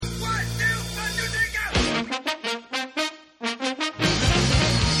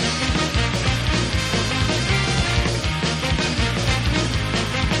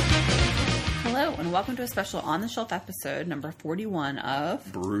special on the shelf episode, number 41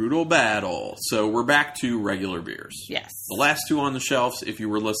 of Brutal Battle. So we're back to regular beers. Yes. The last two on the shelves, if you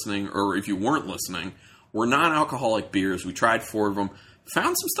were listening, or if you weren't listening, were non-alcoholic beers. We tried 4 of them.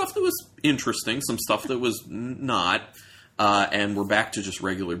 Found some stuff that was interesting, some stuff that was not. And we're back to just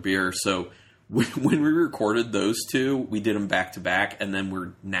regular beer. So when we recorded those two, we did them back to back. And then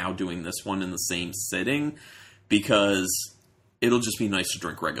we're now doing this one in the same sitting because it'll just be nice to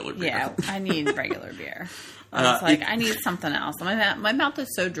drink regular beer. Yeah, I need regular beer. I need something else. My mouth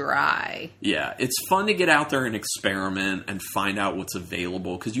is so dry. Yeah, it's fun to get out there and experiment and find out what's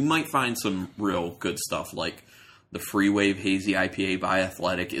available. Because you might find some real good stuff. Like the Free Wave Hazy IPA by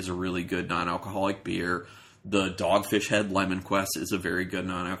Athletic is a really good non-alcoholic beer. The Dogfish Head Lemon Quest is a very good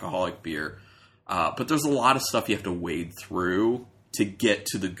non-alcoholic beer. But there's a lot of stuff you have to wade through to get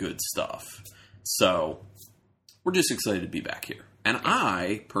to the good stuff. So we're just excited to be back here. And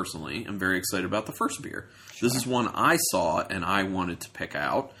I, personally, am very excited about the first beer. Sure. This is one I saw and I wanted to pick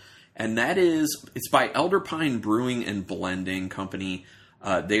out. And that is, it's by Elder Pine Brewing and Blending Company.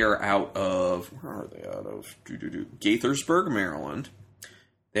 They are out of, where are they out of? Gaithersburg, Maryland.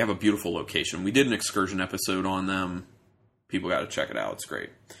 They have a beautiful location. We did an excursion episode on them. People got to check it out. It's great.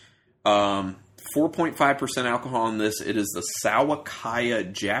 4.5% alcohol in this. It is the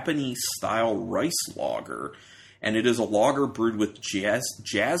Sawakaya Japanese-style rice lager. And it is a lager brewed with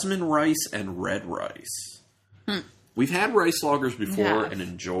jasmine rice and red rice. We've had rice lagers before and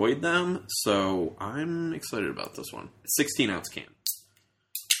enjoyed them. So I'm excited about this one. 16-ounce can.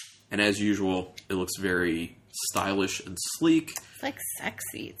 And as usual, it looks very stylish and sleek. It's like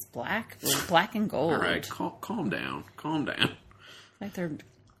sexy. It's black and gold. All right, calm down. Calm down. Like they're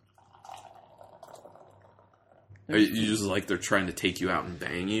Are you just like they're trying to take you out and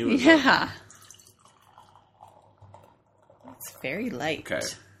bang you? Yeah. It's very light. Okay.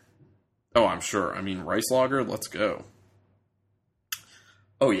 Oh, I'm sure. I mean, rice lager, let's go.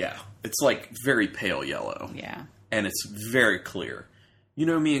 Oh, yeah. It's like very pale yellow. Yeah. And it's very clear. You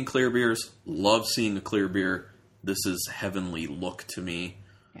know me and clear beers. Love seeing a clear beer. This is heavenly look to me.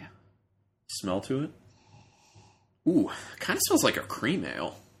 Yeah. Smell to it? Ooh, kind of smells like a cream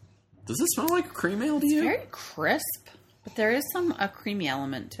ale. Does it smell like a cream ale to you? It's very crisp, but there is a creamy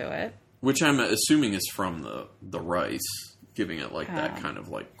element to it. Which I'm assuming is from the rice, giving it like that kind of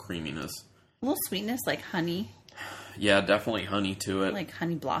like creaminess. A little sweetness, like honey. Yeah, definitely honey to it. Like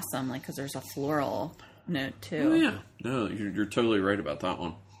honey blossom, like because there's a floral note too. Oh yeah, no, you're totally right about that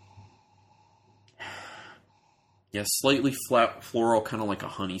one. Yeah, slightly flat floral, kind of like a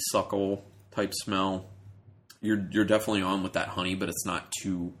honeysuckle type smell. You're definitely on with that honey, but it's not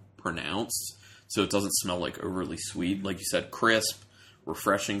too pronounced, so it doesn't smell like overly sweet. Like you said, crisp,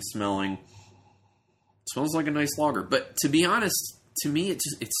 refreshing smelling. It smells like a nice lager, but to be honest, to me, it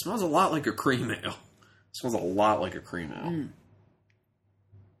smells a lot like a cream ale. It smells a lot like a cream ale.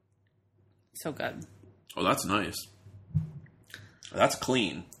 So good. Oh, that's nice. That's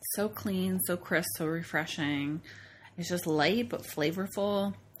clean. So clean, so crisp, so refreshing. It's just light but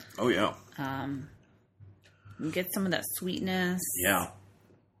flavorful. Oh yeah. You get some of that sweetness. Yeah.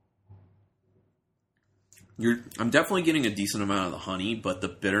 I'm definitely getting a decent amount of the honey, but the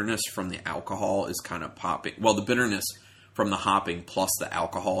bitterness from the alcohol is kind of popping. Well, the bitterness from the hopping plus the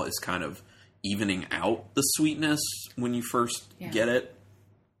alcohol is kind of evening out the sweetness when you first get it.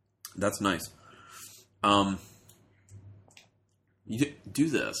 That's nice. You do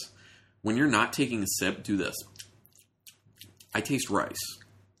this. When you're not taking a sip, do this. I taste rice.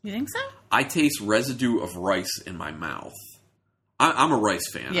 You think so? I taste residue of rice in my mouth. I'm a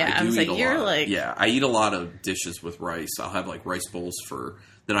rice fan. Yeah, I was like, you're like... Yeah, I eat a lot of dishes with rice. I'll have like rice bowls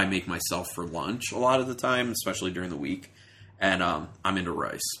that I make myself for lunch a lot of the time, especially during the week. And I'm into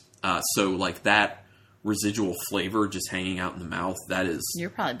rice. So like that residual flavor just hanging out in the mouth, that is... You're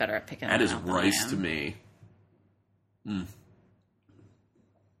probably better at picking that it is out rice to me.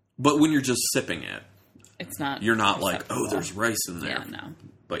 But when you're just sipping it, it's not... You're not like, oh, there's rice in there. Yeah, no.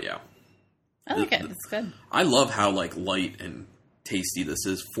 But yeah. I like it. It's good. I love how like light and tasty this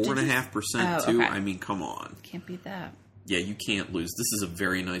is. 4.5% too. Okay. I mean, come on. Can't beat that. Yeah, you can't lose. This is a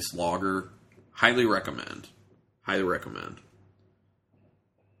very nice lager. Highly recommend. Highly recommend.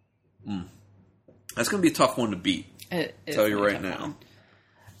 That's going to be a tough one to beat. Tell you right now.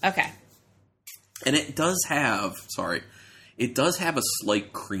 Okay. And it does have, it does have a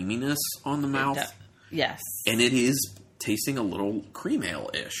slight creaminess on the mouth. Yes. And it is tasting a little cream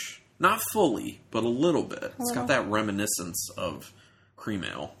ale-ish. Not fully, but a little bit. It's got that reminiscence of cream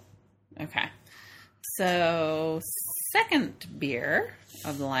ale. Okay. So, second beer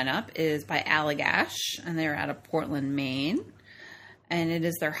of the lineup is by Allagash, and they're out of Portland, Maine. And it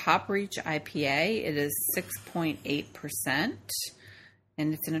is their Hop Reach IPA. It is 6.8%.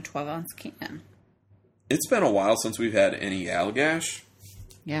 And it's in a 12-ounce can. It's been a while since we've had any Allagash.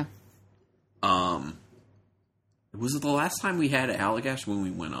 Yeah. Was it the last time we had Allagash when we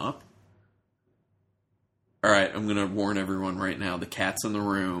went up? All right, I'm going to warn everyone right now. The cat's in the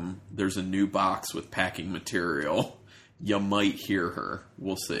room. There's a new box with packing material. You might hear her.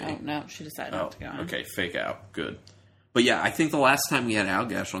 We'll see. Oh, no. She decided not to go on. Okay, fake out. Good. But yeah, I think the last time we had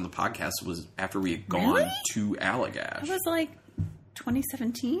Allagash on the podcast was after we had gone to Allagash. It was like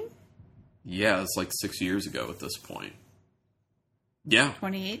 2017? Yeah, it's like 6 years ago at this point. Yeah.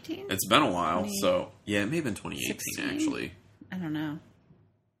 2018? It's been a while, so... Yeah, it may have been 2018, 16? actually. I don't know.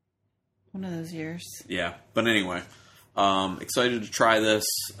 One of those years. Yeah, but anyway... excited to try this,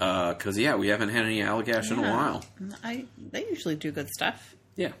 because, yeah, we haven't had any Allagash in a while. They usually do good stuff.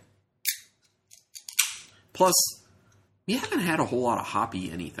 Yeah. Plus, we haven't had a whole lot of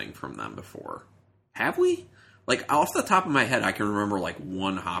hoppy anything from them before. Have we? Like, off the top of my head, I can remember, like,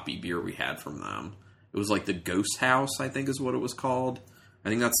 one hoppy beer we had from them. It was, like, the Ghost House, I think is what it was called. I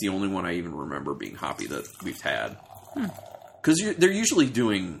think that's the only one I even remember being hoppy that we've had. Because they're usually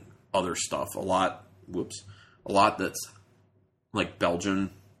doing other stuff. A lot that's, like,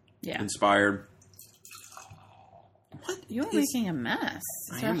 Belgian inspired. What? You're making a mess.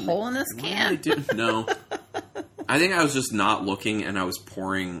 Is there a hole in this can? I didn't know. I think I was just not looking, and I was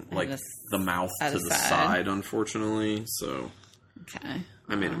pouring, like, the mouth to the side, unfortunately. So, okay.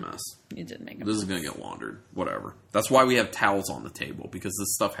 I made a mess. You did make a mess. This is going to get laundered. Whatever. That's why we have towels on the table, because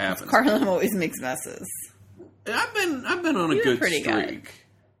this stuff happens. Carlin always makes messes. I've been on a good streak. Good.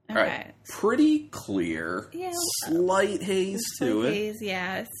 All right. Pretty clear. Yeah. Slight haze to it. Haze,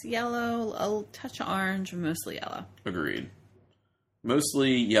 yeah. It's yellow, a touch of orange, mostly yellow. Agreed.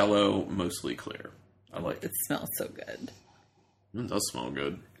 Mostly yellow, mostly clear. I like it. It smells so good. It does smell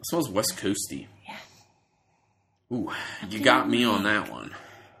good. It smells West Coasty. Yeah. Ooh, you got me on that one.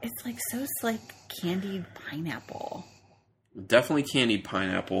 It's like so, like candied pineapple. Definitely candied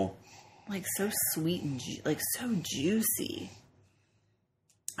pineapple. Like so sweet and like so juicy.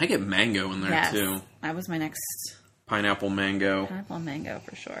 I get mango in there too. That was my next. Pineapple mango. Pineapple and mango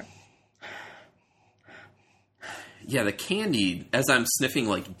for sure. Yeah, the candied, as I'm sniffing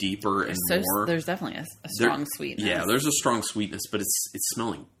like deeper and more. There's definitely a strong sweetness. Yeah, there's a strong sweetness, but it's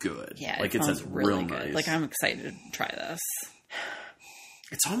smelling good. Yeah, like it smells really good. Nice. Like I'm excited to try this.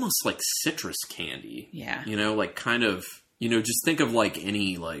 It's almost like citrus candy. Yeah. You know, like kind of, just think of like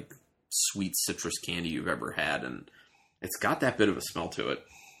any like sweet citrus candy you've ever had, and it's got that bit of a smell to it.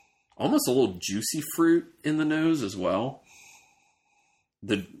 Almost a little juicy fruit in the nose as well.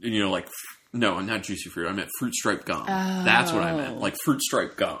 No, not juicy fruit. I meant fruit striped gum. Oh. That's what I meant. Like fruit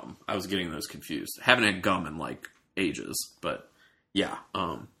striped gum. I was getting those confused. Haven't had gum in like ages, but yeah.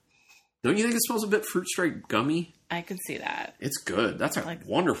 Don't you think it smells a bit fruit striped gummy? I could see that. It's good. That's a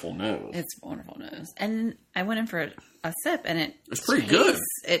wonderful nose. It's a wonderful nose. And I went in for a sip, and it's pretty good.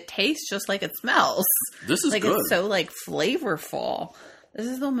 It tastes just like it smells. This is like good. It's so like flavorful. This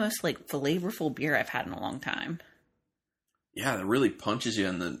is the most like flavorful beer I've had in a long time. Yeah, it really punches you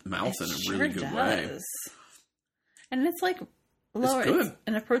in the mouth in a really good way. And it's like lower. It's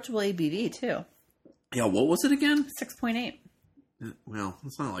an approachable ABV too. Yeah, what was it again? 6.8. Well,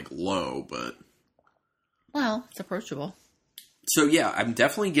 it's not like low, but... Well, it's approachable. So yeah, I'm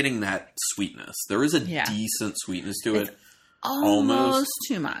definitely getting that sweetness. There is a decent sweetness to it. Almost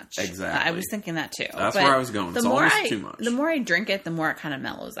too much. Exactly. I was thinking that too. That's where I was going. It's almost too much. The more I drink it, the more it kind of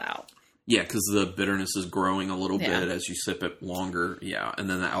mellows out. Yeah, because the bitterness is growing a little bit as you sip it longer. Yeah, and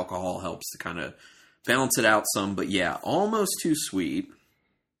then the alcohol helps to kind of balance it out some. But yeah, almost too sweet.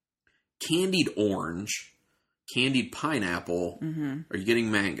 Candied orange. Candied pineapple. Mm-hmm. Are you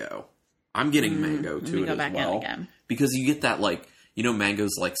getting mango? I'm getting mango to it as well. Because you get that like,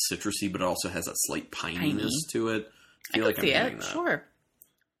 mango's like citrusy, but it also has that slight pininess to it. I feel like I'm getting that. Sure.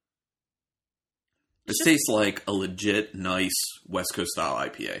 It tastes like a legit, nice West Coast style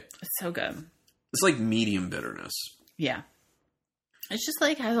IPA. It's so good. It's like medium bitterness. Yeah. It's just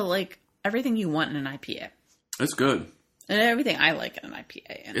like has everything you want in an IPA. It's good. And everything I like in an IPA.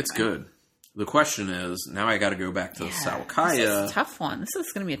 Anyway. It's good. The question is, now I got to go back to the Salakaya. This is a tough one. This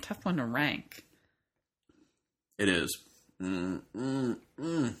is going to be a tough one to rank. It is. I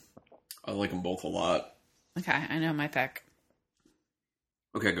like them both a lot. Okay, I know my pick.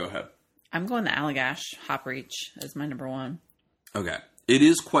 Okay, go ahead. I'm going to Allagash Hop Reach as my number one. Okay. It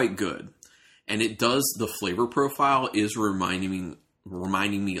is quite good. And it does, the flavor profile is reminding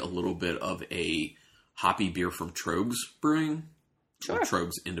me a little bit of a hoppy beer from Trogs Brewing. Sure.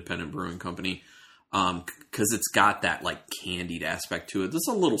 Trogs Independent Brewing Company. because it's got that like candied aspect to it. There's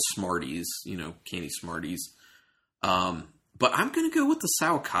a little Smarties, candy Smarties. But I'm going to go with the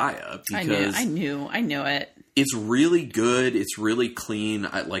Saukaya because I knew it. It's really good. It's really clean.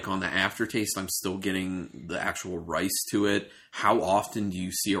 Like on the aftertaste, I'm still getting the actual rice to it. How often do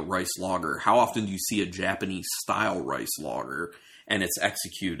you see a rice lager? How often do you see a Japanese style rice lager and it's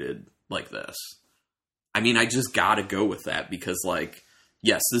executed like this? I mean, I just got to go with that because like,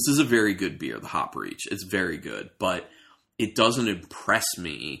 yes, this is a very good beer, the Hop Reach. It's very good, but it doesn't impress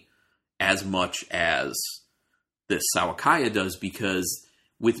me as much as this Saukaya does because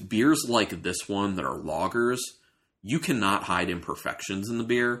with beers like this one that are lagers, you cannot hide imperfections in the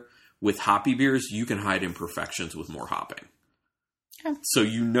beer. With hoppy beers, you can hide imperfections with more hopping. Okay. So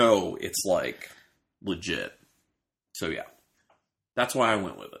it's like legit. So yeah, that's why I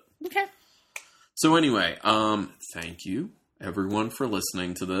went with it. Okay. So anyway, thank you everyone for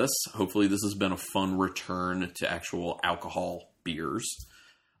listening to this. Hopefully this has been a fun return to actual alcohol beers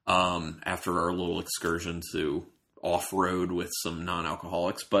after our little excursion to off-road with some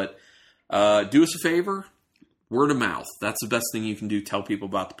non-alcoholics. But do us a favor, word of mouth. That's the best thing you can do. Tell people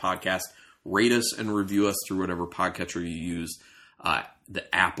about the podcast. Rate us and review us through whatever podcatcher you use.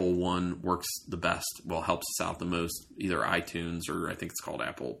 The Apple one works the best. Well, helps us out the most. Either iTunes or I think it's called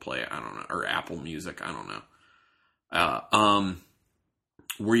Apple Play. I don't know. Or Apple Music. I don't know.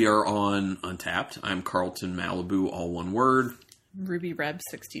 We are on Untapped. I'm Carlton Malibu, all one word. Ruby Reb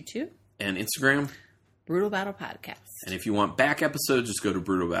 62. And Instagram. Brutal Battle Podcast. And if you want back episodes, just go to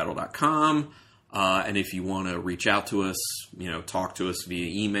brutalbattle.com. And if you want to reach out to us, talk to us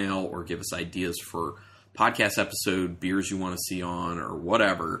via email or give us ideas for podcast episode, beers you want to see on, or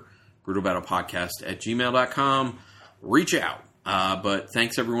whatever, brutalbattlepodcast@gmail.com. Reach out. But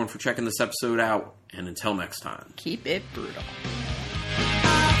thanks everyone for checking this episode out. And until next time, keep it brutal.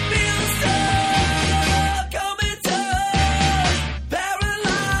 I feel so